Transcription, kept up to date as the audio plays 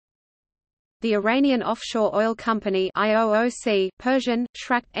The Iranian Offshore Oil Company (IOOC), Persian,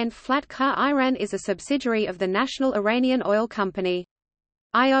 Shrakt and Flat Ka Iran is a subsidiary of the National Iranian Oil Company.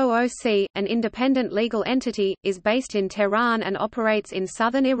 IOOC, an independent legal entity, is based in Tehran and operates in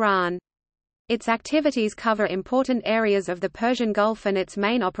southern Iran. Its activities cover important areas of the Persian Gulf and its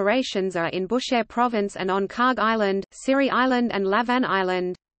main operations are in Bushehr Province and on Karg Island, Siri Island and Lavan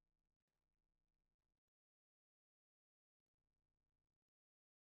Island.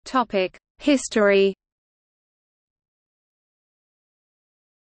 History.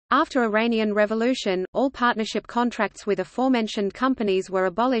 After Iranian Revolution, all partnership contracts with aforementioned companies were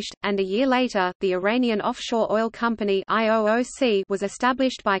abolished, and a year later, the Iranian Offshore Oil Company (IOOC) was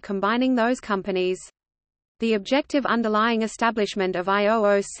established by combining those companies. The objective underlying establishment of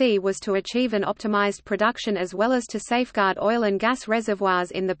IOOC was to achieve an optimized production as well as to safeguard oil and gas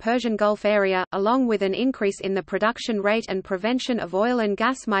reservoirs in the Persian Gulf area, along with an increase in the production rate and prevention of oil and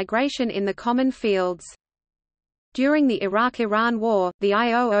gas migration in the common fields. During the Iraq–Iran War, the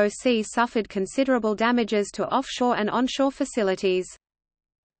IOOC suffered considerable damages to offshore and onshore facilities.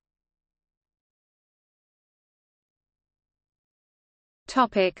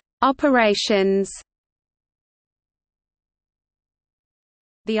 Operations.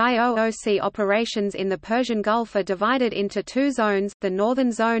 The IOOC operations in the Persian Gulf are divided into two zones, the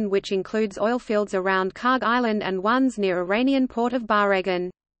northern zone which includes oilfields around Karg Island and ones near Iranian port of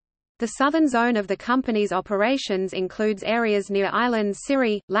Bahregan. The southern zone of the company's operations includes areas near islands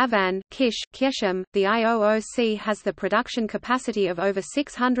Siri, Lavan, Kish, Keshem. The IOOC has the production capacity of over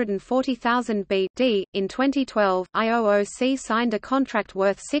 640,000 b/d. In 2012, IOOC signed a contract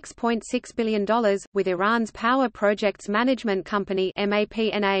worth $6.6 billion with Iran's Power Projects Management Company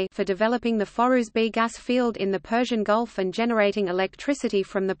 (MAPNA) for developing the Foruz B gas field in the Persian Gulf and generating electricity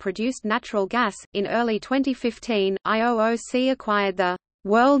from the produced natural gas. In early 2015, IOOC acquired the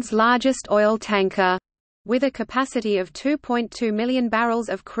world's largest oil tanker, with a capacity of 2.2 million barrels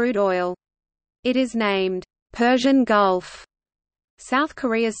of crude oil. It is named Persian Gulf. South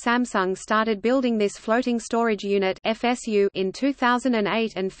Korea's Samsung started building this floating storage unit (FSU) in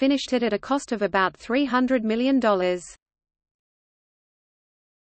 2008 and finished it at a cost of about $300 million.